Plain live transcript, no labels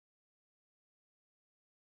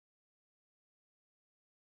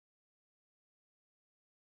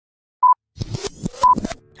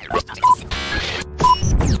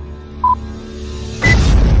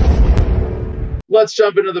let's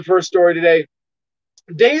jump into the first story today.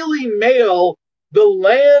 Daily Mail, the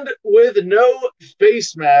land with no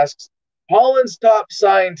face masks. Holland's top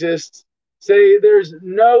scientists say there's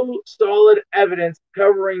no solid evidence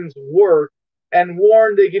covering's work and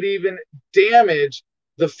warn they could even damage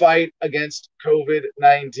the fight against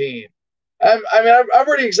COVID-19. I'm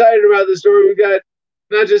pretty excited about this story. We've got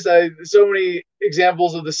not just so many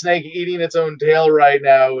examples of the snake eating its own tail right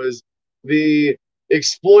now, as the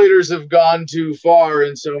exploiters have gone too far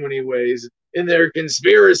in so many ways in their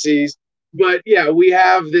conspiracies. But yeah, we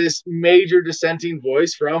have this major dissenting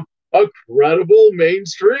voice from a credible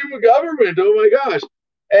mainstream government. Oh my gosh.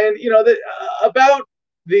 And, about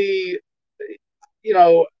the, you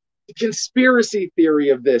know, conspiracy theory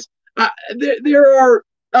of this. There are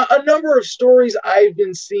a number of stories I've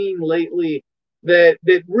been seeing lately that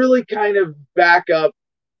really kind of back up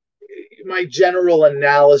my general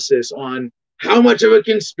analysis on how much of a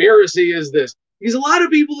conspiracy is this. Because a lot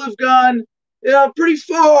of people have gone pretty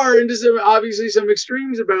far into some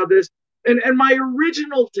extremes about this. And my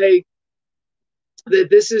original take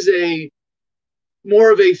that this is a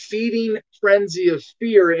more of a feeding frenzy of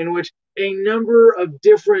fear in which a number of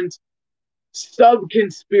different sub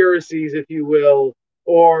conspiracies, if you will,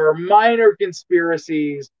 or minor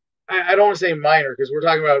conspiracies. I don't want to say minor because we're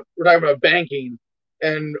talking about banking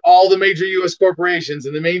and all the major U.S. corporations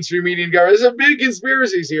and the mainstream media and government. There's some big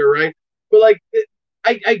conspiracies here, right? But like,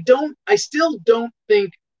 I still don't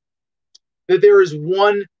think that there is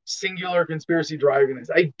one singular conspiracy driving this.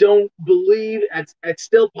 I don't believe it's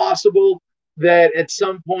still possible that at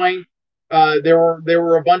some point there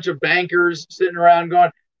were a bunch of bankers sitting around going,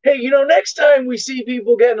 hey, next time we see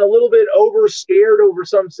people getting a little bit scared over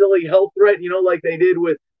some silly health threat, like they did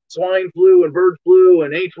with swine flu and bird flu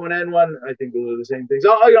and H1N1, I think those are the same things.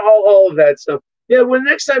 All of that stuff. Yeah, when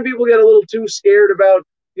next time people get a little too scared about,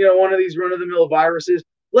 one of these run-of-the-mill viruses,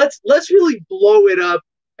 let's really blow it up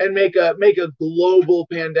and make a global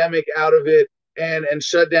pandemic out of it and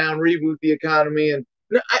shut down, reboot the economy. And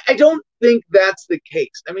I don't think that's the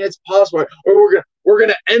case. I mean, it's possible, or we're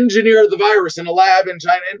gonna engineer the virus in a lab in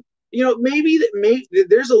China. And maybe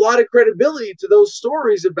there's a lot of credibility to those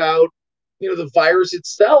stories about the virus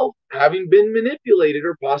itself having been manipulated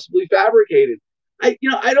or possibly fabricated. I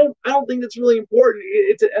don't think that's really important.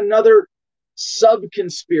 It's another sub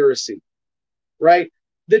conspiracy, right?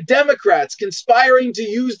 The Democrats conspiring to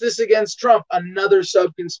use this against Trump, another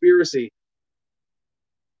sub conspiracy.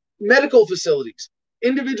 Medical facilities,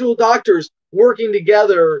 individual doctors working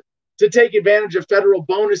together to take advantage of federal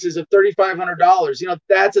bonuses of $3,500.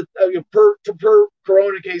 That's a per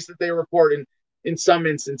corona case that they report in some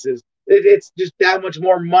instances. It's just that much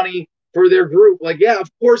more money for their group. Like, yeah, of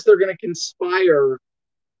course they're going to conspire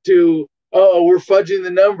to, we're fudging the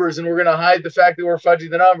numbers and we're going to hide the fact that we're fudging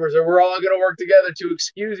the numbers, or we're all going to work together to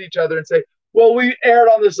excuse each other and say, well, we erred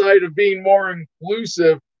on the side of being more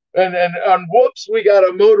inclusive, and whoops, we got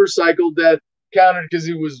a motorcycle death counted because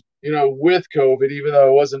he was, with COVID, even though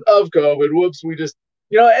it wasn't of COVID. Whoops, we just,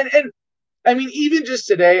 and I mean, even just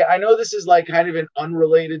today, I know this is like kind of an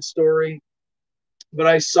unrelated story, but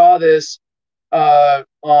I saw this on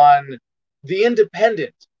The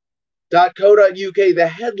Independent.co.uk. The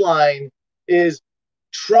headline is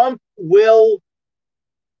Trump will.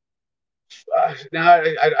 Now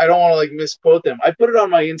I don't want to like misquote them. I put it on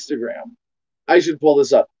my Instagram. I should pull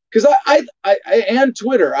this up because I and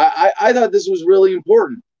Twitter. I thought this was really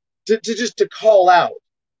important to just to call out,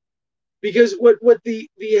 because what the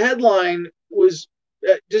headline was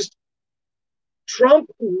just Trump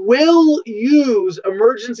will use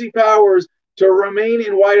emergency powers to remain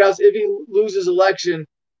in White House if he loses election,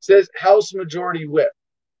 says House Majority Whip.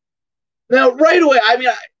 Now, right away, I mean,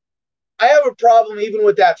 I have a problem even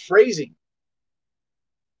with that phrasing.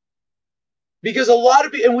 Because a lot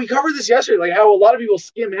of people, and we covered this yesterday, like how a lot of people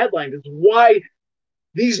skim headlines. It's why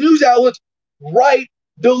these news outlets write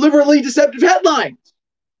deliberately deceptive headlines.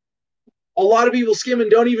 A lot of people skim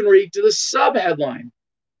and don't even read to the sub-headline.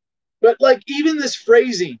 But like even this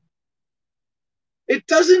phrasing, it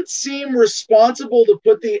doesn't seem responsible to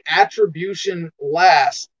put the attribution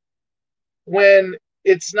last when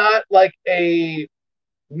it's not like a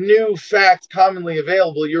new fact commonly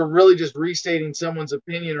available. You're really just restating someone's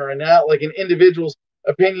opinion or like an individual's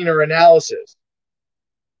opinion or analysis.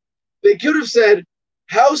 They could have said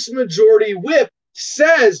House Majority Whip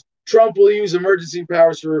says Trump will use emergency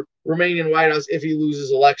powers to remain in White House if he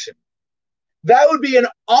loses election. That would be an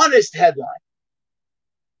honest headline,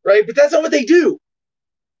 right? But that's not what they do.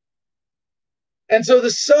 And so the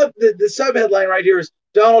sub headline right here is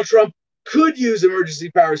Donald Trump could use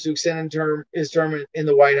emergency powers to extend his term in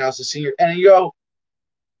the White House as senior. And you go,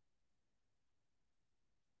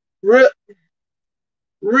 Re-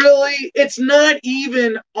 really, it's not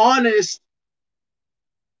even honest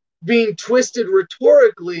being twisted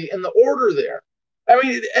rhetorically in the order there. I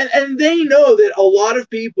mean, and they know that a lot of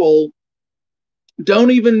people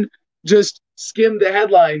don't even just skim the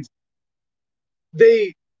headlines.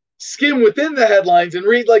 They skim within the headlines and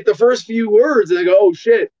read like the first few words and they go, oh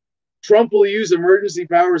shit, Trump will use emergency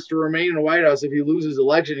powers to remain in the White House if he loses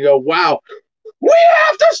election. You go, wow, we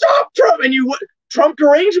have to stop Trump. And you, Trump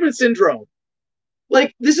derangement syndrome.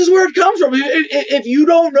 Like, this is where it comes from. If you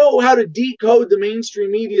don't know how to decode the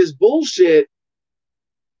mainstream media's bullshit,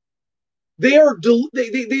 they are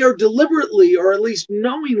they are deliberately, or at least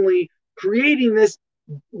knowingly, creating this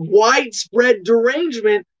widespread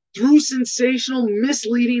derangement through sensational,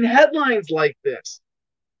 misleading headlines like this.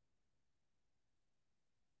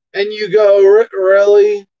 And you go,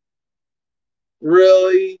 really?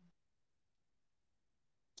 Really?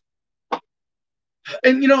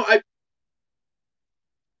 And, you know,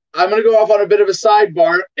 I'm going to go off on a bit of a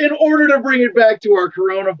sidebar in order to bring it back to our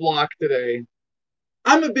Corona block today.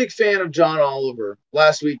 I'm a big fan of John Oliver.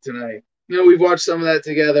 Last Week Tonight, you know, we've watched some of that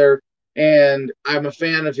together, and I'm a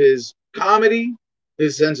fan of his comedy,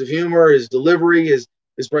 his sense of humor, his delivery, his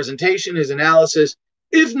presentation, his analysis,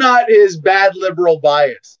 if not his bad liberal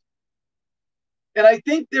bias. And I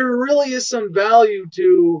think there really is some value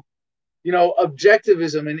to, you know,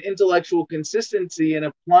 objectivism and intellectual consistency in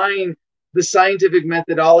applying the scientific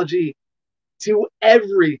methodology to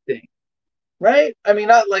everything, right? I mean,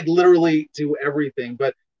 not like literally to everything,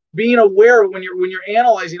 but being aware when you're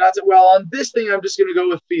analyzing, not to, well, on this thing I'm just going to go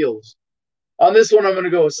with feels. On this one I'm going to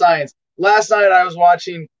go with science. Last night I was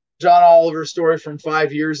watching John Oliver's story from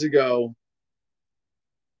 5 years ago,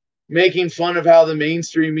 making fun of how the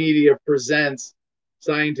mainstream media presents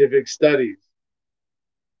scientific studies.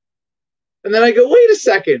 And then I go, wait a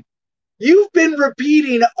second. You've been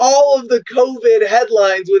repeating all of the COVID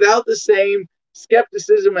headlines without the same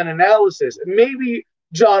skepticism and analysis. Maybe,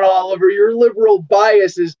 John Oliver, your liberal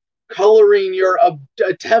bias is coloring your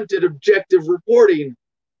attempted objective reporting,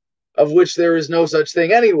 of which there is no such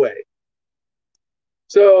thing anyway.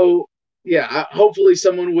 So, yeah, hopefully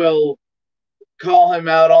someone will call him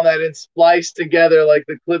out on that and splice together like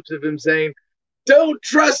the clips of him saying, don't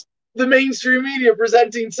trust the mainstream media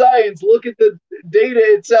presenting science. Look at the data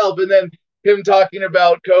itself. And then him talking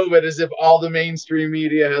about COVID as if all the mainstream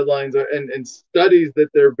media headlines and studies that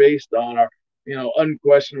they're based on are, you know,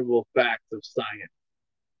 unquestionable facts of science.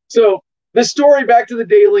 So the story, back to the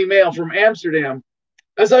Daily Mail from Amsterdam.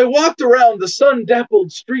 As I walked around the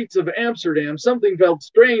sun-dappled streets of Amsterdam, something felt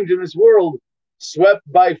strange in this world, swept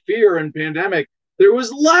by fear and pandemic. There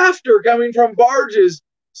was laughter coming from barges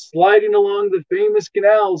sliding along the famous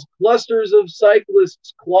canals. Clusters of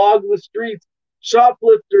cyclists clogged the streets.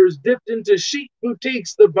 Shoplifters dipped into chic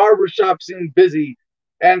boutiques. The barbershop seemed busy,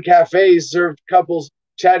 and cafes served couples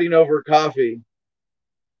chatting over coffee.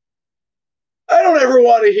 I don't ever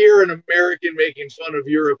want to hear an American making fun of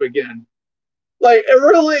Europe again. Like, it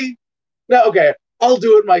really? No, okay, I'll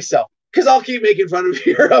do it myself because I'll keep making fun of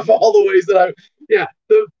Europe all the ways that yeah,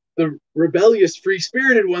 the rebellious,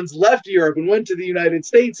 free-spirited ones left Europe and went to the United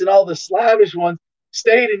States, and all the Slavish ones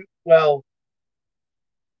stayed in, well,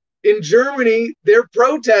 in Germany, they're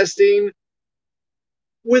protesting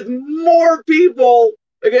with more people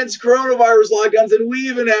against coronavirus lockdowns than we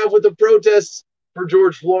even have with the protests for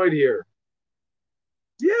George Floyd here.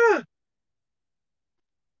 Yeah.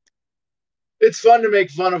 It's fun to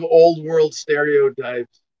make fun of old world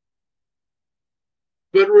stereotypes.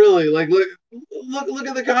 But really, like, look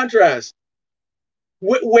at the contrast.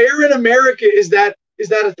 Where in America is that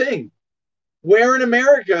a thing? Where in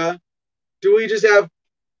America do we just have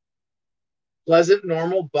pleasant,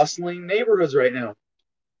 normal, bustling neighborhoods right now?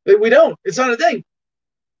 We don't. It's not a thing.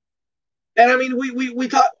 And I mean, we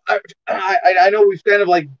thought, I know we've kind of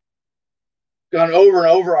like gone over and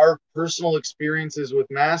over our personal experiences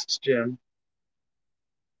with masks, Jim.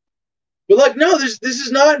 But like, no, this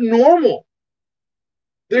is not normal.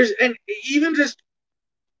 And even just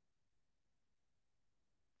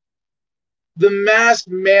the mask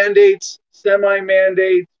mandates,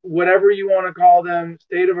 semi-mandates, whatever you want to call them,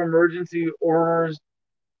 state of emergency orders,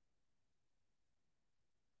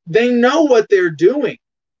 they know what they're doing.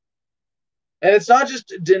 And it's not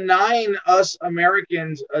just denying us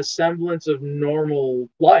Americans a semblance of normal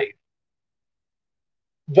life,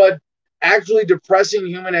 but actually depressing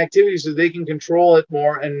human activity so they can control it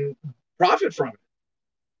more and profit from it.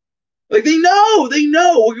 Like, they know.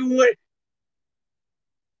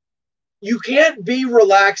 You can't be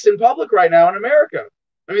relaxed in public right now in America.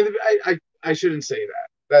 I mean, I shouldn't say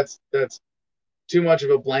that. That's too much of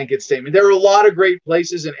a blanket statement. There are a lot of great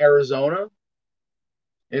places in Arizona,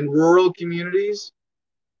 in rural communities,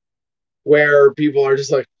 where people are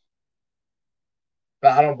just like,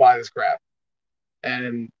 I don't buy this crap.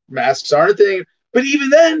 And masks aren't a thing. But even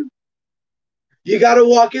then, you got to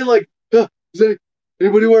walk in like, huh, is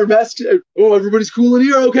anybody wearing masks? Oh, everybody's cool in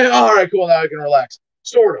here? Okay, all right, cool. Now I can relax.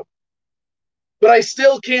 Sort of. But I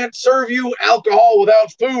still can't serve you alcohol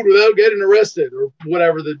without food, without getting arrested, or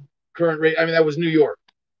whatever the current rate. I mean, that was New York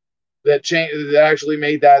that actually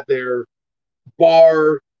made that their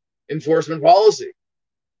bar enforcement policy.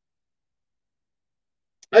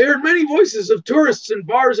 I heard many voices of tourists in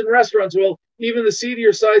bars and restaurants, while even the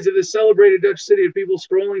seedier sides of this celebrated Dutch city had people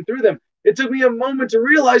scrolling through them. It took me a moment to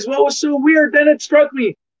realize what was so weird. Then it struck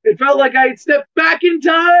me. It felt like I had stepped back in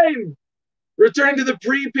time, returning to the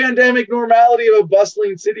pre-pandemic normality of a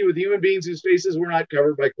bustling city with human beings whose faces were not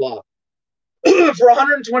covered by cloth. For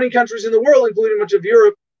 120 countries in the world, including much of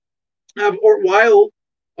Europe, while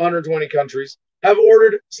 120 countries have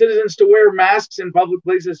ordered citizens to wear masks in public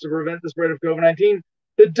places to prevent the spread of COVID-19,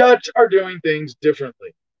 the Dutch are doing things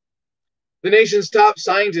differently. The nation's top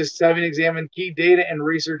scientists, having examined key data and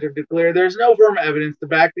research, have declared there is no firm evidence to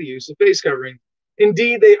back the use of face coverings.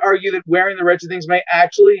 Indeed, they argue that wearing the wretched things may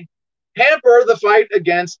actually hamper the fight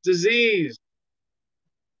against disease.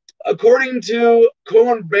 According to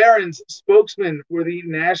Koen Barons, spokesman for the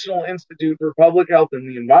National Institute for Public Health and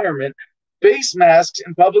the Environment, face masks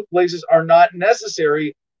in public places are not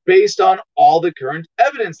necessary based on all the current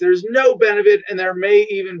evidence. There's no benefit, and there may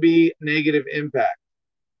even be negative impact.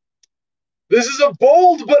 This is a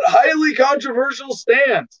bold but highly controversial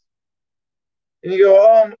stance. And you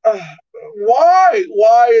go, why?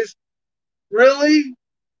 Why is really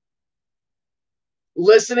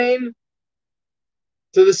listening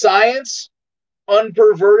to the science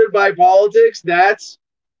unperverted by politics? That's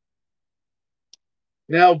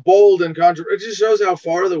now bold and controversial. It just shows how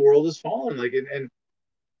far the world has fallen. Like, and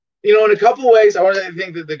you know, in a couple of ways, I want to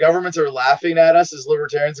think that the governments are laughing at us as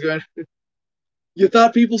libertarians, going, "You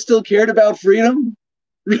thought people still cared about freedom?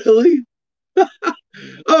 Really?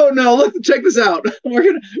 Oh no! Look, check this out. We're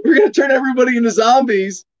gonna turn everybody into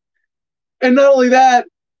zombies, and not only that,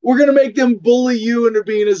 we're gonna make them bully you into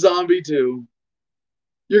being a zombie too.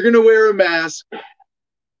 You're gonna wear a mask."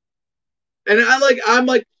 And I'm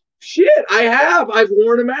like, shit, I've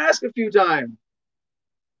worn a mask a few times.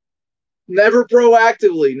 Never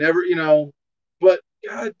proactively, never, but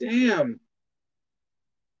god damn.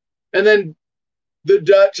 And then the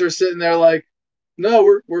Dutch are sitting there like, no,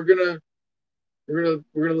 we're gonna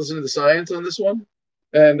listen to the science on this one.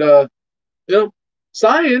 And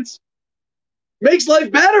science makes life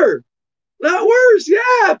better, not worse.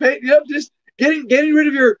 Yeah, just getting rid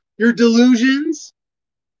of your delusions,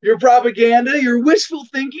 your propaganda, your wishful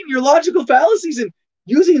thinking, your logical fallacies, and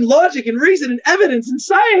using logic and reason and evidence and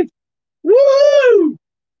science. Woo!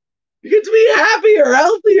 You get to be happier,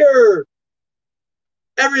 healthier.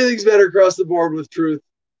 Everything's better across the board with truth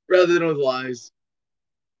rather than with lies.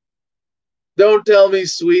 Don't tell me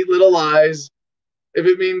sweet little lies if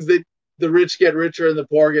it means that the rich get richer and the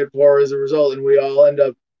poor get poorer as a result and we all end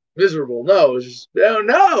up miserable. No, it's just,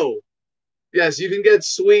 no. Yes, you can get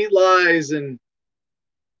sweet lies, and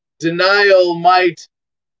denial might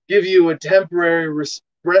give you a temporary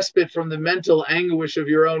respite from the mental anguish of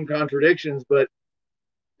your own contradictions, but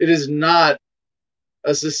it is not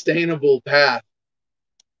a sustainable path.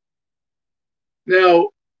 Now,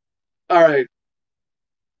 all right.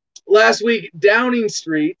 Last week, Downing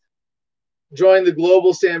Street joined the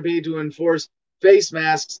global stampede to enforce face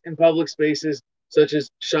masks in public spaces such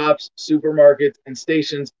as shops, supermarkets, and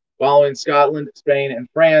stations, following Scotland, Spain, and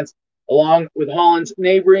France, along with Holland's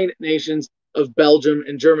neighboring nations of Belgium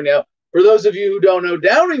and Germany. Now, for those of you who don't know,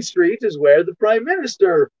 Downing Street is where the Prime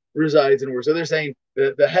Minister resides and works. So they're saying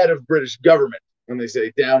the head of British government when they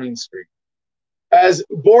say Downing Street. As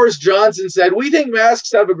Boris Johnson said, we think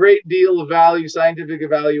masks have a great deal of value. Scientific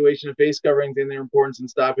evaluation of face coverings and their importance in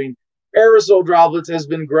stopping aerosol droplets has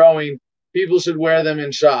been growing. People should wear them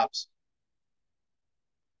in shops.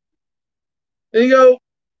 And you go,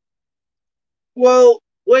 well,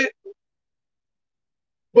 wait,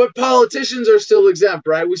 but politicians are still exempt,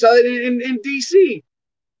 right? We saw that in D.C.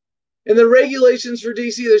 In the regulations for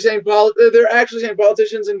D.C., they're actually saying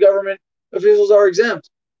politicians and government officials are exempt.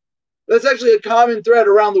 That's actually a common thread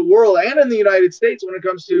around the world and in the United States when it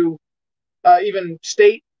comes to even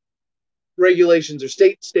state regulations or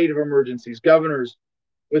state of emergencies, governors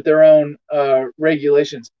with their own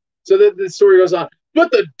regulations. So the story goes on.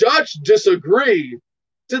 But the Dutch disagree.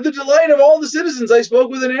 To the delight of all the citizens I spoke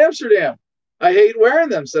with in Amsterdam, I hate wearing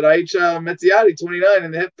them, said Aisha Metziati, 29,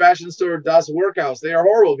 in the hip fashion store Das Workhouse. They are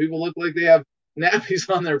horrible. People look like they have nappies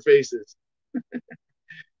on their faces.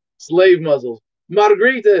 Slave muzzles.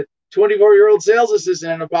 Margarita, 24-year-old sales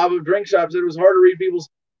assistant in a pop-up drink shop, said it was hard to read people's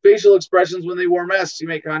facial expressions when they wore masks. You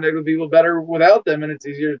make contact with people better without them, and it's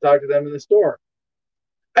easier to talk to them in the store.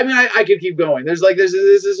 I mean, I could keep going. There's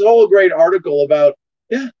this whole great article about,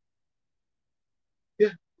 yeah,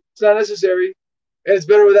 it's not necessary, and it's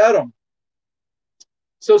better without them.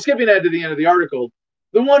 So skipping ahead to the end of the article,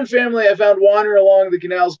 the one family I found wandering along the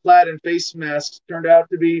canals clad in face masks turned out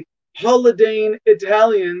to be Holidane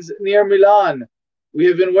Italians near Milan. We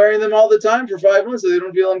have been wearing them all the time for 5 months, so they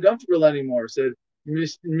don't feel uncomfortable anymore, said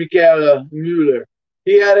Michaela Mueller.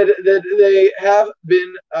 He added that they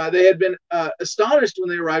had been astonished when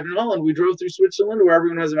they arrived in Holland. We drove through Switzerland, where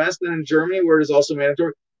everyone has a mask, then in Germany, where it is also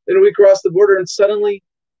mandatory. Then we crossed the border, and suddenly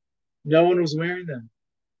no one was wearing them.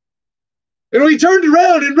 And we turned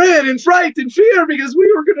around and ran in fright and fear because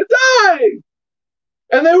we were going to die.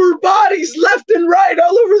 And there were bodies left and right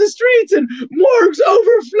all over the streets and morgues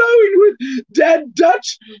overflowing with dead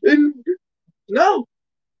Dutch. And no.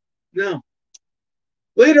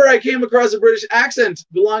 Later, I came across a British accent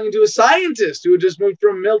belonging to a scientist who had just moved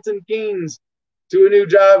from Milton Keynes to a new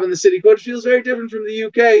job in the city. Quote, feels very different from the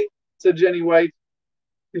UK, said Jenny White.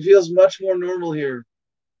 It feels much more normal here.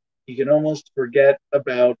 You can almost forget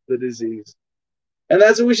about the disease. And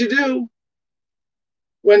that's what we should do.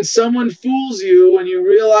 When someone fools you, when you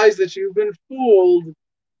realize that you've been fooled,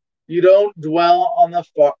 you don't dwell on the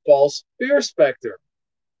false fear specter.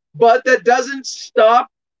 But that doesn't stop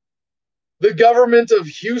the government of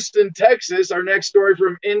Houston, Texas. Our next story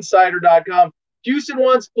from insider.com. Houston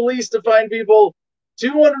wants police to fine people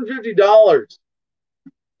 $250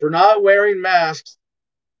 for not wearing masks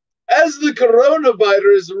as the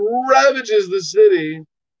coronavirus ravages the city.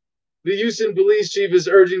 The Houston police chief is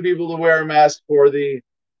urging people to wear a mask for the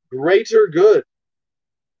greater good.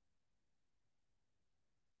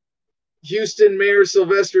 Houston Mayor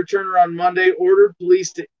Sylvester Turner on Monday ordered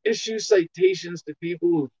police to issue citations to people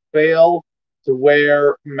who fail to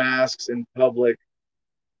wear masks in public.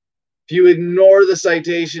 If you ignore the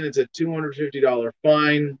citation, it's a $250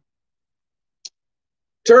 fine.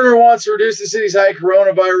 Turner wants to reduce the city's high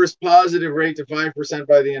coronavirus positive rate to 5%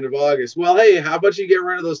 by the end of August. Well, hey, how about you get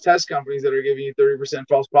rid of those test companies that are giving you 30%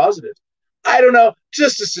 false positives? I don't know,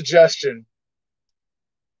 just a suggestion.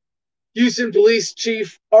 Houston Police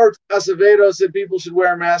Chief Art Acevedo said people should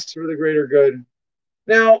wear masks for the greater good.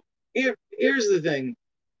 Now, here's the thing.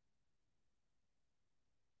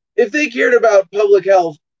 If they cared about public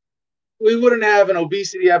health, we wouldn't have an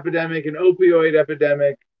obesity epidemic, an opioid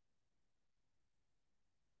epidemic,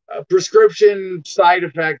 a prescription side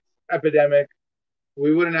effect epidemic.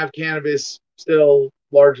 We wouldn't have cannabis still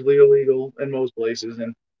largely illegal in most places,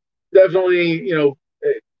 and definitely,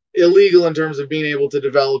 illegal in terms of being able to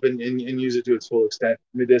develop and use it to its full extent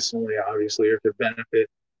medicinally, obviously, or to benefit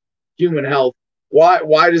human health.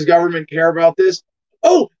 Why does government care about this?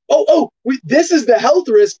 This is the health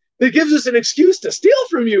risk that gives us an excuse to steal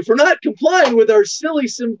from you for not complying with our silly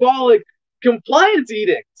symbolic compliance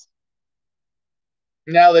edicts.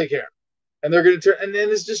 Now they care. And they're going to turn, and then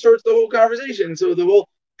this distorts the whole conversation. So the whole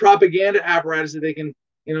propaganda apparatus that they can,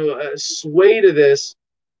 sway to this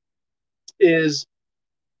is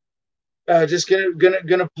just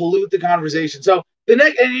gonna pollute the conversation. So the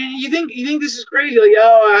next, and you think this is crazy, like,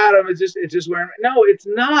 oh, Adam, it's just wearing. No, it's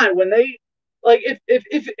not. When they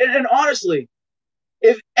if and honestly,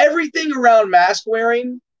 if everything around mask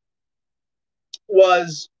wearing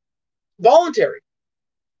was voluntary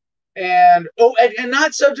and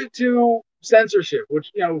not subject to censorship,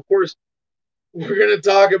 which of course we're going to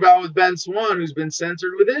talk about with Ben Swan, who's been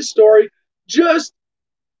censored with his story, just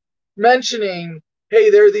mentioning, hey,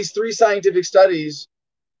 there are these 3 scientific studies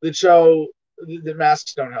that show that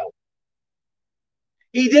masks don't help.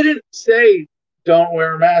 He didn't say don't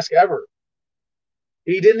wear a mask ever.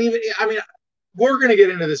 He didn't even, we're going to get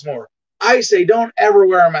into this more. I say don't ever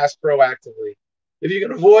wear a mask proactively. If you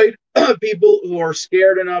can avoid people who are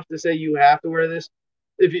scared enough to say you have to wear this,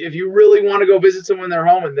 if you really want to go visit someone in their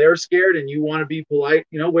home and they're scared and you want to be polite,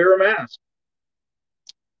 wear a mask.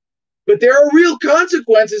 But there are real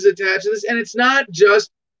consequences attached to this, and it's not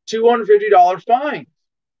just $250 fines.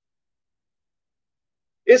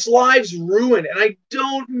 It's lives ruined, and I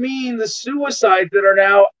don't mean the suicides that are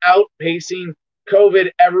now outpacing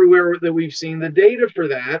COVID everywhere that we've seen the data for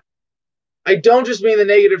that. I don't just mean the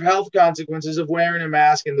negative health consequences of wearing a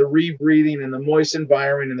mask and the rebreathing and the moist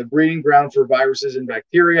environment and the breeding ground for viruses and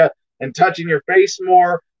bacteria and touching your face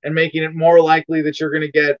more and making it more likely that you're going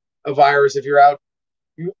to get a virus if you're out.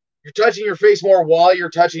 you're touching your face more while you're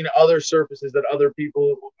touching other surfaces that other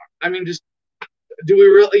people. I mean, just do we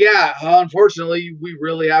really? Yeah, unfortunately, we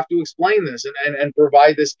really have to explain this and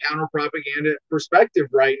provide this counter propaganda perspective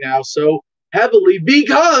right now so heavily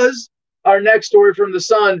because our next story from the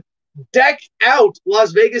Sun: decked out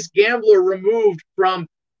Las Vegas gambler removed from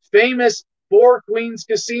famous Four Queens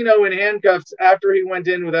casino in handcuffs after he went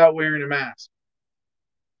in without wearing a mask.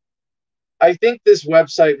 I think this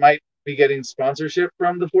website might be getting sponsorship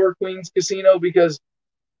from the Four Queens casino because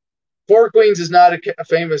Four Queens is not a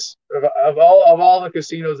famous of all the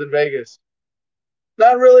casinos in Vegas.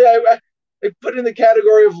 Not really. I put in the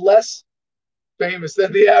category of less famous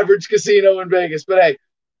than the average casino in Vegas. But hey,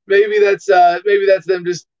 maybe that's them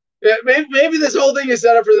just. Maybe this whole thing is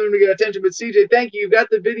set up for them to get attention. But CJ, thank you. You've got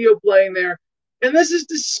the video playing there, and this is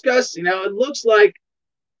disgusting. Now it looks like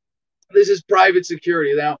this is private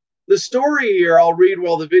security. Now the story here, I'll read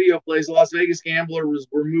while the video plays. The Las Vegas gambler was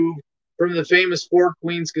removed from the famous Four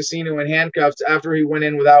Queens casino in handcuffs after he went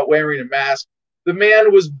in without wearing a mask. The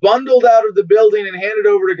man was bundled out of the building and handed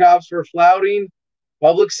over to cops for flouting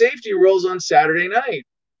public safety rules on Saturday night.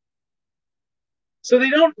 So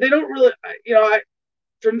they don't really,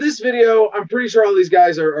 from this video, I'm pretty sure all these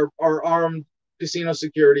guys are armed casino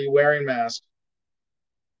security wearing masks.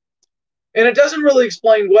 And it doesn't really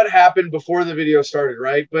explain what happened before the video started,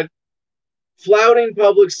 right? But flouting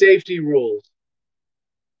public safety rules.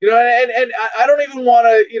 And I don't even want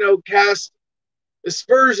to, cast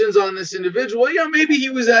aspersions on this individual. Maybe he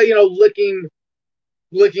was,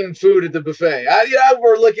 licking food at the buffet.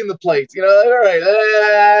 We're licking the plates. All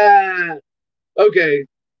right. Okay.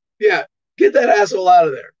 Yeah. Get that asshole out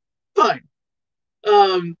of there. Fine.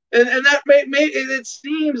 And that it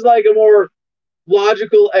seems like a more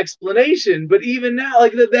logical explanation. But even now,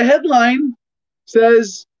 like the headline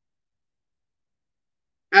says,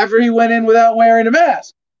 after he went in without wearing a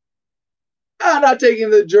mask. I'm not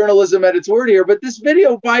taking the journalism at its word here, but this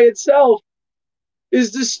video by itself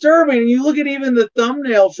is disturbing. And you look at even the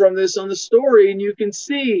thumbnail from this on the story, and you can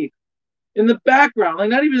see in the background,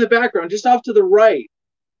 like not even the background, just off to the right,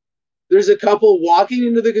 there's a couple walking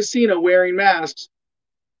into the casino wearing masks.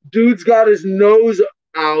 Dude's got his nose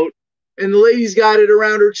out, and the lady's got it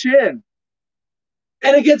around her chin.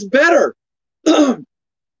 And it gets better.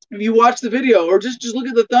 If you watch the video or just look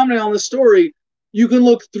at the thumbnail on the story, you can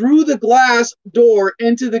look through the glass door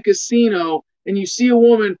into the casino, and you see a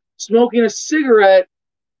woman smoking a cigarette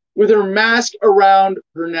with her mask around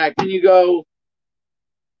her neck. And you go,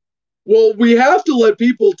 well, we have to let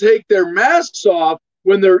people take their masks off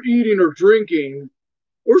when they're eating or drinking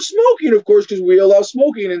or smoking, of course, because we allow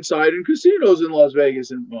smoking inside in casinos in Las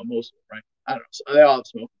Vegas and most of them, right? I don't know. So they all have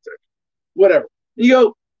smoking sections. Whatever. You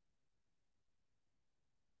go,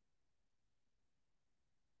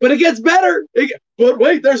 but it gets better. But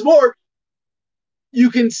wait, there's more. You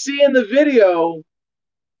can see in the video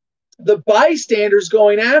the bystanders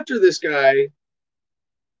going after this guy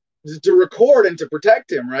to record and to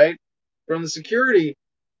protect him, right, from the security,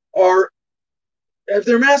 have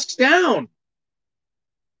their masks down.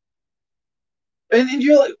 And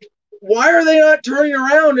you're like, why are they not turning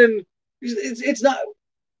around? And it's not.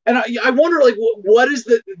 And I wonder, like, what is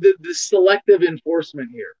the selective enforcement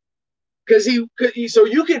here? Because so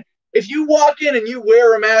you can, if you walk in and you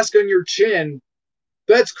wear a mask on your chin,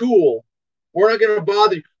 that's cool. We're not going to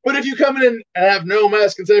bother you. But if you come in and have no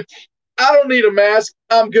mask and say, I don't need a mask,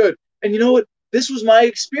 I'm good. And you know what? This was my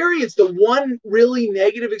experience. The one really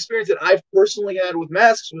negative experience that I've personally had with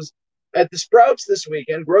masks was at the Sprouts this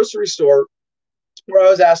weekend, grocery store, where I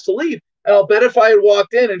was asked to leave. And I'll bet if I had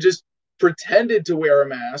walked in and just pretended to wear a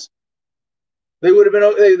mask, they would have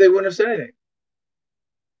been, they wouldn't have said anything.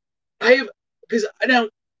 Because now,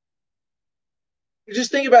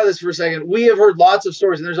 just think about this for a second. We have heard lots of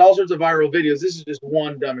stories, and there's all sorts of viral videos. This is just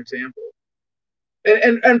one dumb example.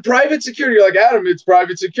 And private security, you're like, Adam, it's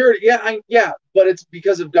private security. Yeah, but it's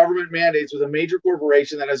because of government mandates with a major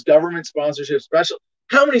corporation that has government sponsorship.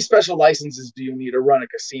 How many special licenses do you need to run a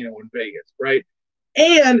casino in Vegas, right?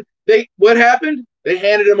 And what happened? They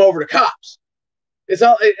handed him over to cops. It's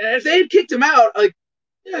all, and if they had kicked him out, like,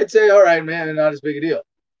 yeah, I'd say, all right, man, not as big a deal.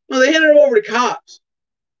 No, they handed him over to cops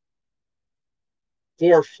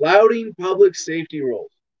for flouting public safety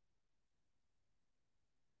rules.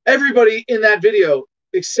 Everybody in that video,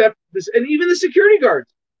 except this, and even the security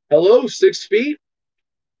guards. Hello, 6 feet.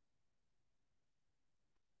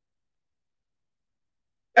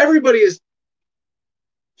 Everybody is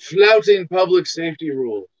flouting public safety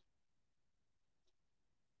rules.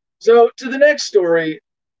 So to the next story,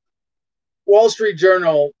 Wall Street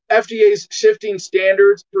Journal, FDA's shifting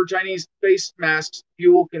standards for Chinese face masks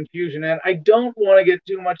fuel confusion. And I don't want to get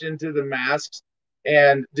too much into the masks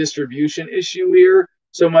and distribution issue here,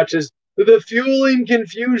 so much as the fueling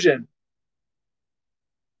confusion,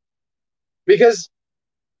 because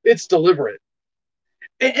it's deliberate.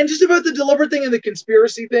 And just about the deliberate thing and the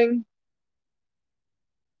conspiracy thing,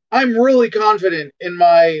 I'm really confident in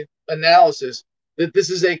my analysis that this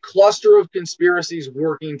is a cluster of conspiracies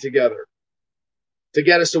working together to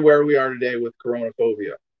get us to where we are today with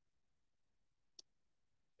coronaphobia.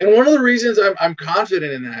 And one of the reasons I'm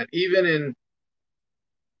confident in that, even in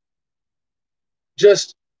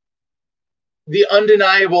just the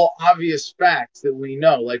undeniable, obvious facts that we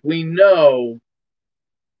know, like we know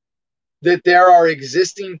that there are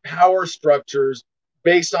existing power structures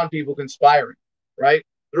based on people conspiring, right?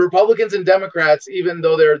 The Republicans and Democrats, even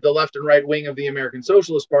though they're the left and right wing of the American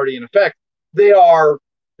Socialist Party, in effect,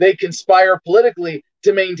 they conspire politically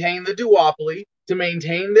to maintain the duopoly, to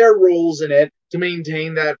maintain their roles in it, to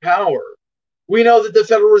maintain that power. We know that the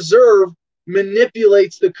Federal Reserve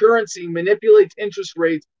manipulates the currency, manipulates interest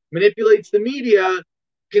rates, manipulates the media.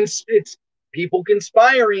 It's people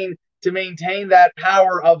conspiring to maintain that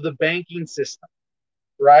power of the banking system,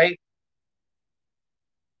 right?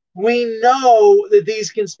 We know that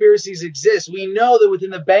these conspiracies exist. We know that within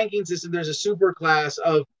the banking system, there's a super class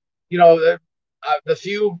of, the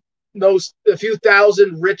few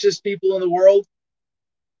thousand richest people in the world.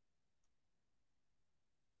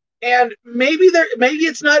 And maybe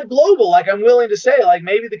it's not global, like I'm willing to say, like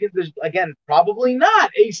maybe there's, again, probably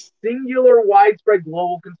not a singular widespread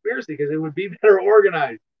global conspiracy because it would be better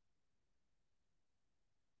organized.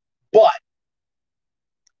 But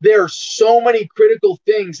there are so many critical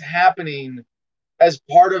things happening as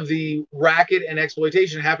part of the racket and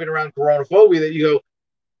exploitation happening around coronaphobia that you go,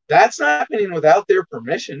 that's not happening without their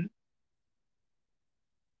permission.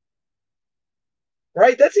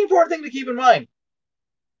 Right? That's the important thing to keep in mind.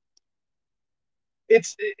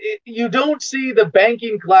 You don't see the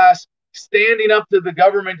banking class standing up to the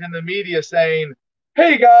government and the media saying,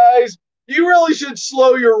 hey guys, you really should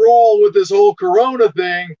slow your roll with this whole corona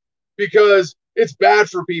thing because it's bad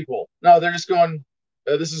for people. No, they're just going,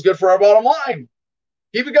 this is good for our bottom line.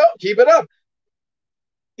 Keep it going, keep it up.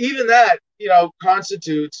 Even that,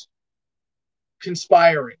 constitutes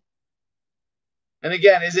conspiring. And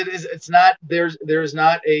again, it's not, there's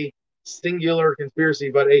not a singular conspiracy,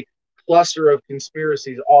 but a cluster of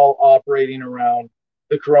conspiracies all operating around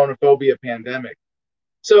the coronaphobia pandemic.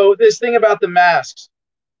 So this thing about the masks,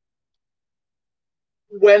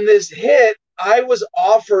 when this hit, I was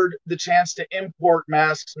offered the chance to import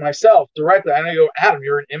masks myself directly. And I go, Adam,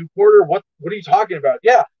 you're an importer? What are you talking about?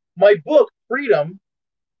 Yeah, my book, Freedom.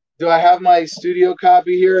 Do I have my studio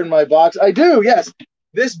copy here in my box? I do, yes.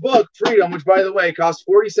 This book, Freedom, which, by the way, cost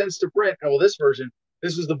 40 cents to print. Well, this version,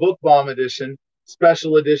 this was the book bomb edition,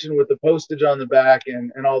 special edition with the postage on the back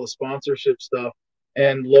and all the sponsorship stuff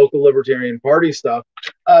and local Libertarian Party stuff.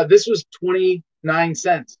 This was 29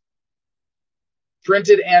 cents.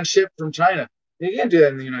 Printed and shipped from China. You can't do that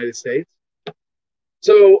in the United States.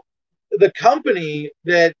 So the company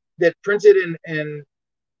that printed and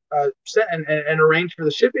sent and arranged for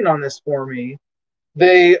the shipping on this for me,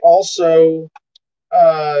 they also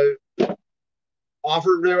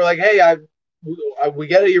offered. They were like, "Hey, we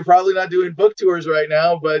get it. You're probably not doing book tours right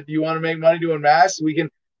now, but you want to make money doing masks? We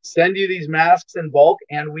can send you these masks in bulk,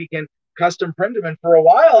 and we can custom print them." And for a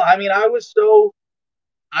while, I mean,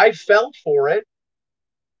 I felt for it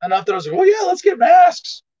enough that I was like, "Oh yeah, let's get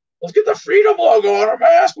masks. Let's get the Freedom logo on our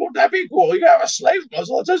mask. Won't that be cool? You can have a slave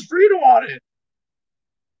muzzle that says Freedom on it."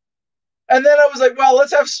 And then I was like, well,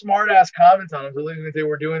 let's have smart ass comments on them, believing that they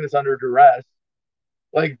were doing this under duress.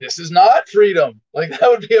 Like, this is not freedom. Like, that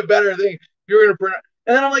would be a better thing if you were going to print it.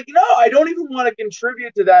 And then I'm like, no, I don't even want to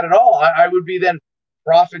contribute to that at all. I would be then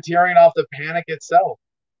profiteering off the panic itself,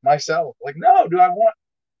 myself. Like, no, do I want?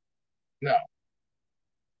 No.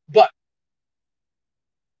 But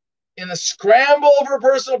in the scramble for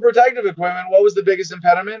personal protective equipment, what was the biggest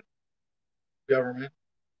impediment? Government.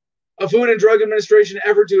 A Food and Drug Administration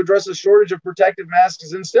effort to address a shortage of protective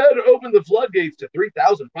masks instead opened the floodgates to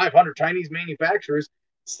 3,500 Chinese manufacturers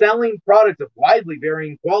selling products of widely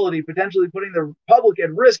varying quality, potentially putting the public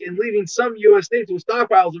at risk and leaving some U.S. states with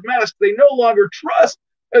stockpiles of masks they no longer trust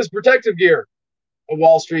as protective gear, a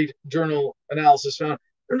Wall Street Journal analysis found.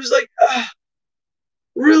 I'm just like,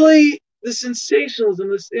 really? The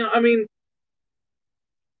sensationalism, I mean,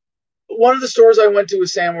 one of the stores I went to with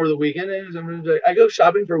Sam over the weekend, and I go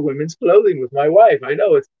shopping for women's clothing with my wife. I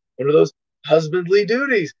know it's one of those husbandly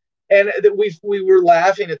duties. And we were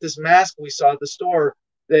laughing at this mask we saw at the store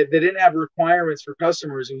they didn't have requirements for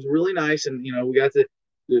customers. It was really nice, and we got to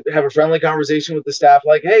have a friendly conversation with the staff,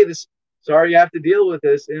 like, hey, sorry you have to deal with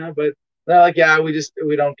this, but they're like, yeah, we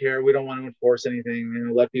don't care, we don't want to enforce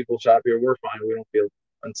anything, let people shop here, we're fine, we don't feel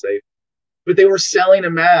unsafe. But they were selling a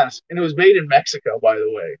mask, and it was made in Mexico, by the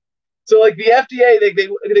way. So like the FDA,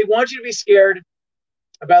 they want you to be scared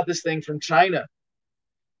about this thing from China.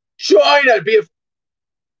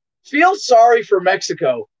 Feel sorry for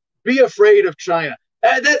Mexico. Be afraid of China.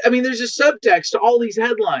 There's a subtext to all these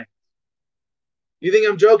headlines. You think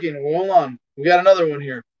I'm joking? Well, hold on. We got another one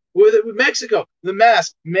here. With Mexico, the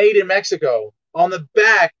mask made in Mexico. On the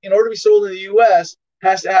back, in order to be sold in the U.S.,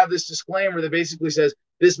 has to have this disclaimer that basically says,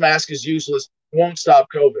 this mask is useless, won't stop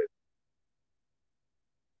COVID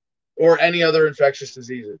or any other infectious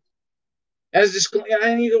diseases. As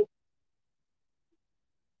and you go,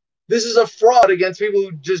 this is a fraud against people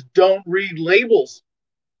who just don't read labels,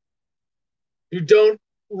 who don't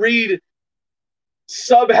read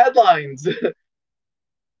sub-headlines.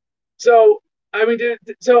 So,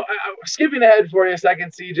 skipping ahead for you a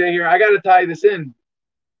second, CJ, here, I got to tie this in.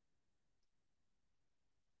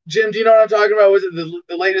 Jim, do you know what I'm talking about? Was it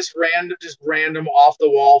the latest random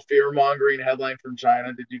off-the-wall fear-mongering headline from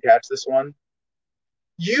China? Did you catch this one?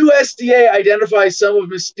 USDA identifies some of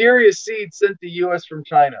mysterious seeds sent to U.S. from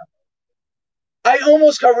China. I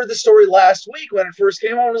almost covered the story last week when it first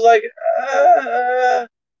came out. I was like,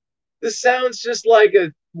 this sounds just like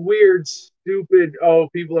a weird, stupid,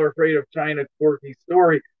 people are afraid of China quirky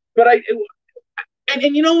story. But and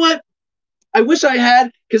you know what? I wish I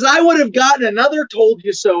had, because I would have gotten another told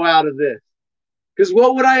you so out of this. Because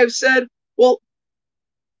what would I have said? Well,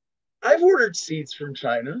 I've ordered seeds from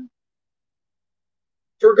China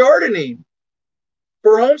for gardening,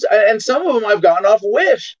 for homes, and some of them I've gotten off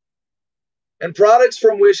Wish. And products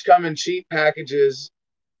from Wish come in cheap packages.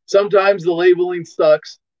 Sometimes the labeling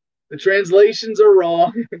sucks. The translations are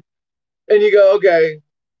wrong. And you go, okay,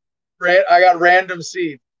 I got random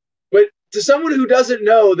seeds. But to someone who doesn't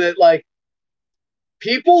know that, like,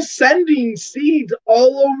 people sending seeds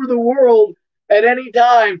all over the world at any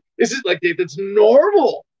time, this is like, that's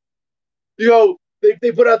normal.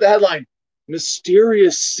 They put out the headline,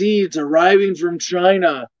 mysterious seeds arriving from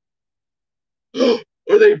China.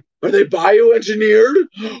 Are they bioengineered?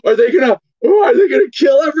 Are they gonna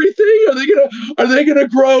kill everything? Are they gonna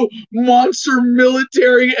grow monster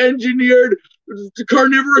military engineered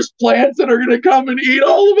carnivorous plants that are gonna come and eat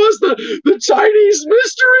all of us? The Chinese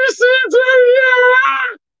mystery seeds are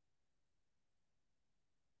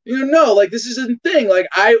here. Like, this is a thing. Like,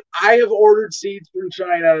 I have ordered seeds from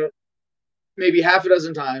China maybe half a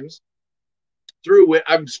dozen times through it.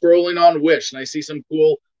 I'm scrolling on Wish and I see some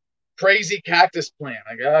cool crazy cactus plant.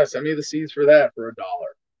 I guess send me the seeds for that for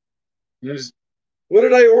 $1. What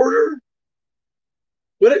did I order?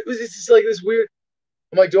 What was this? Like this weird.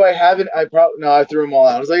 I'm like, do I have it? I threw them all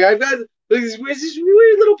out. I was like, I've got this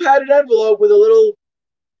weird little padded envelope with a little,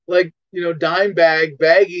 like, dime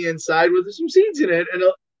baggy inside with some seeds in it. And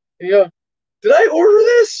you go, did I order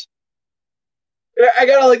this? I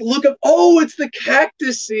gotta like look up. Oh, it's the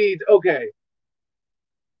cactus seed. Okay.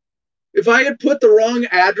 If I had put the wrong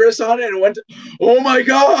address on it and went to, oh my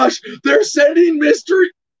gosh, they're sending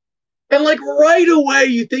mystery. And like right away,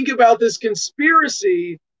 you think about this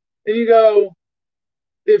conspiracy and you go,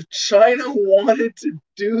 if China wanted to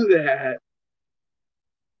do that,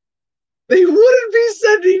 they wouldn't be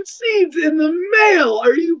sending seeds in the mail.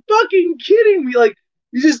 Are you fucking kidding me? Like,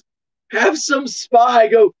 you just have some spy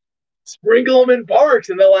go sprinkle them in parks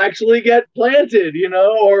and they'll actually get planted,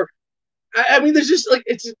 or there's just like,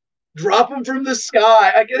 it's drop them from the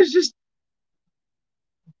sky. I guess just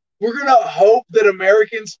we're gonna hope that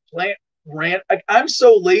Americans plant rant. I'm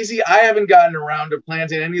so lazy. I haven't gotten around to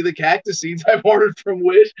planting any of the cactus seeds I've ordered from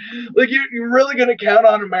Wish. Like, you're really gonna count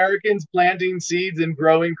on Americans planting seeds and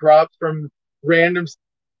growing crops from random?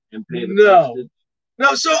 And no.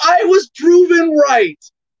 So I was proven right.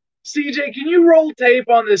 CJ, can you roll tape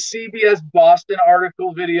on this CBS Boston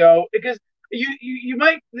article video? Because you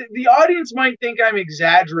might, the audience might think I'm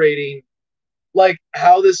exaggerating, like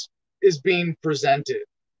how this is being presented.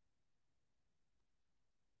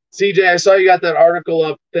 CJ, I saw you got that article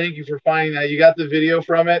up. Thank you for finding that. You got the video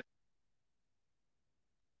from it?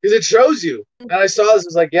 Because it shows you. And I saw this, I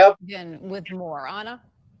was like, yep. Again, with more. Anna?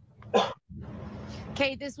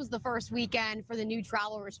 Kate, this was the first weekend for the new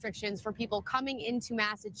travel restrictions for people coming into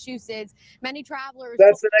Massachusetts. Many travelers...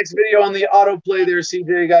 That's the next video on the autoplay there,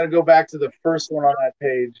 CJ. You got to go back to the first one on that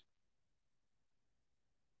page.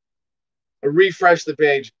 Or refresh the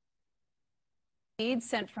page. seeds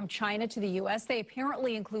sent from China to the U.S. They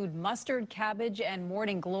apparently include mustard, cabbage, and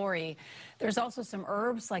morning glory. There's also some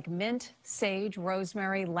herbs like mint, sage,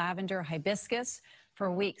 rosemary, lavender, hibiscus.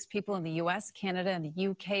 For weeks, people in the U.S., Canada, and the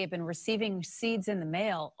U.K. have been receiving seeds in the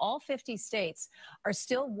mail. All 50 states are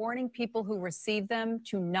still warning people who receive them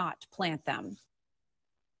to not plant them.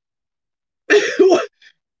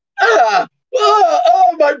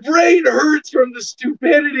 My brain hurts from the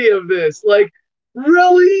stupidity of this. Like,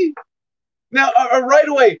 really? Now, right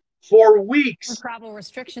away, for weeks. Travel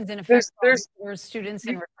restrictions in effect for students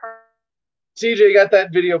and CJ, got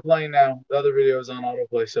that video playing now. The other video is on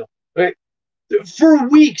autoplay. So, right. For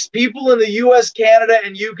weeks, people in the US, Canada,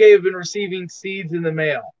 and UK have been receiving seeds in the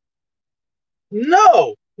mail.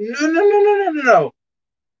 No.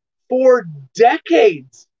 For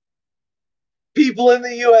decades, people in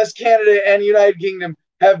the US, Canada, and United Kingdom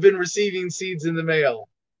have been receiving seeds in the mail.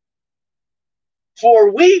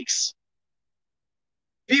 For weeks,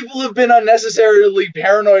 people have been unnecessarily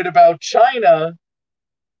paranoid about China,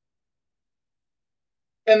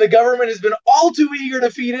 and the government has been all too eager to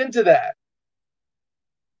feed into that.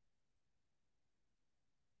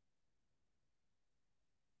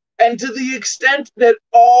 And to the extent that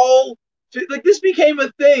this became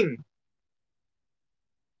a thing.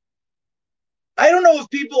 I don't know if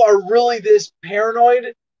people are really this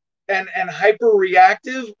paranoid and hyper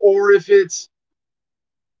reactive, or if it's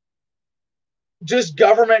just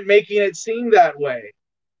government making it seem that way.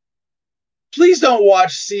 Please don't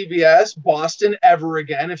watch CBS Boston ever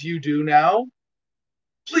again. If you do now,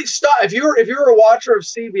 please stop. If you're a watcher of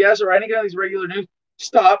CBS or any kind of these regular news,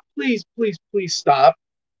 stop. Please stop.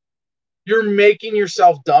 You're making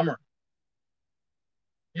yourself dumber.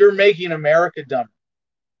 You're making America dumber.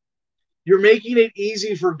 You're making it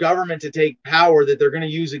easy for government to take power that they're going to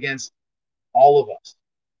use against all of us,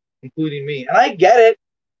 including me. And I get it.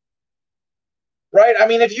 Right? I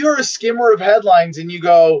mean, if you're a skimmer of headlines and you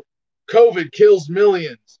go, COVID kills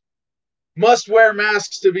millions, must wear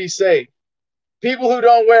masks to be safe, people who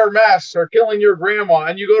don't wear masks are killing your grandma,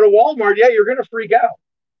 and you go to Walmart, yeah, you're going to freak out.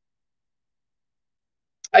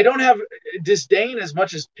 I don't have disdain as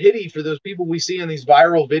much as pity for those people we see in these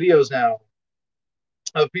viral videos now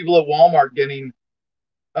of people at Walmart getting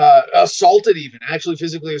assaulted, even actually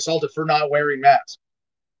physically assaulted for not wearing masks.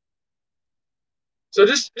 So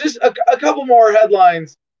just a couple more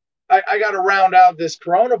headlines. I got to round out this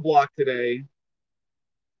Corona block today.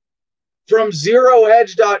 From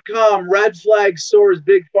ZeroHedge.com, red flag soars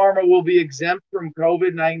Big Pharma will be exempt from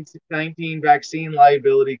COVID-19 vaccine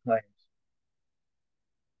liability claims.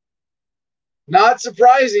 Not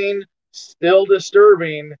surprising, still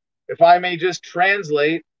disturbing. If I may just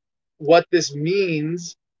translate what this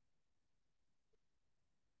means,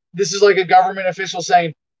 this is like a government official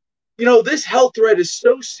saying, this health threat is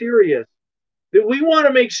so serious that we want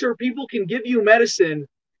to make sure people can give you medicine,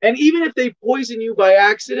 and even if they poison you by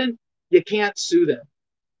accident, you can't sue them.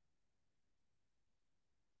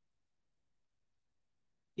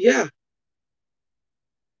 Yeah.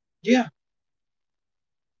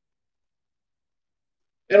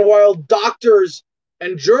 And while doctors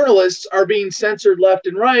and journalists are being censored left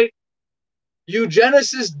and right,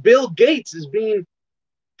 eugenicist Bill Gates is being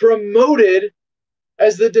promoted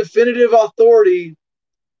as the definitive authority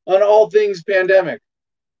on all things pandemic.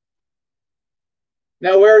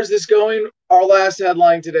 Now, where is this going? Our last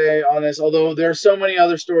headline today on this, although there are so many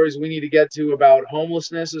other stories we need to get to about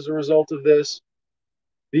homelessness as a result of this,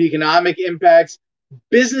 the economic impacts,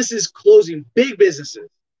 businesses closing, big businesses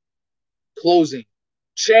closing,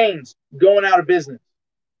 chains going out of business.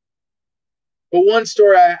 But one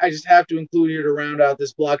story I just have to include here to round out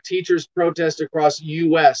this block: teachers protest across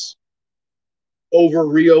U.S. over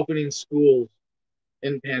reopening schools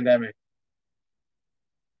in pandemic.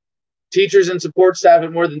 Teachers and support staff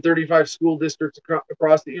at more than 35 school districts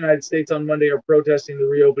across the United States on Monday are protesting the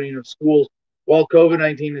reopening of schools while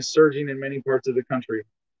COVID-19 is surging in many parts of the country.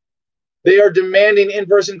 They are demanding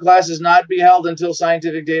in-person classes not be held until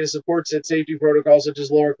scientific data supports that safety protocols such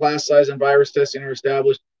as lower class size and virus testing are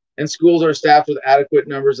established, and schools are staffed with adequate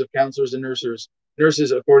numbers of counselors and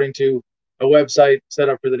nurses, according to a website set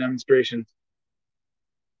up for the demonstrations.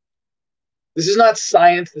 This is not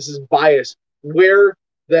science. This is bias. Where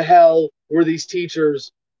the hell were these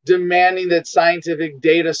teachers demanding that scientific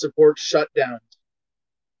data support shutdowns?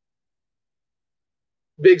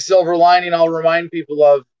 Big silver lining I'll remind people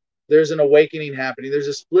of: there's an awakening happening. There's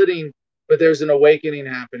a splitting, but there's an awakening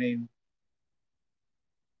happening.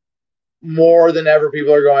 More than ever,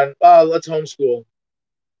 people are going, let's homeschool.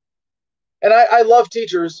 And I love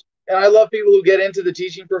teachers, and I love people who get into the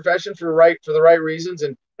teaching profession for the right reasons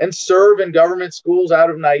and and serve in government schools out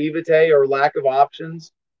of naivete or lack of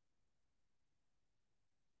options.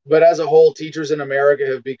 But as a whole, teachers in America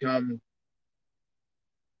have become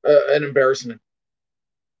an embarrassment.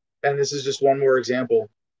 And this is just one more example.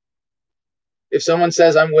 If someone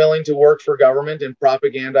says, I'm willing to work for government and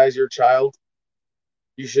propagandize your child,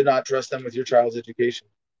 you should not trust them with your child's education.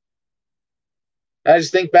 And I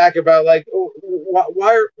just think back about like,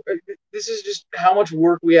 this is just how much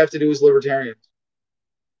work we have to do as libertarians.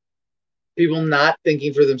 People not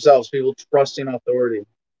thinking for themselves, people trusting authority.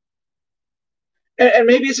 And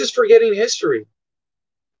maybe it's just forgetting history.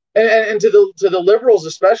 And to the liberals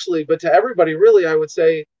especially, but to everybody really, I would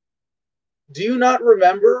say, do you not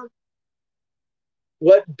remember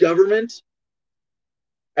what government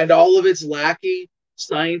and all of its lackey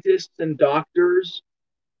scientists and doctors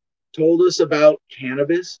told us about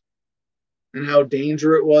cannabis and how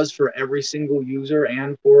dangerous it was for every single user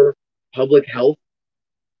and for public health?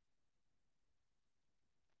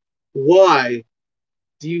 Why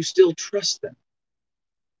do you still trust them?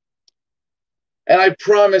 And I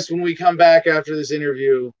promise when we come back after this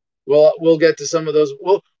interview, we'll get to some of those.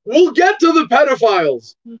 We'll get to the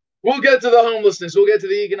pedophiles. We'll get to the homelessness. We'll get to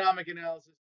the economic analysis.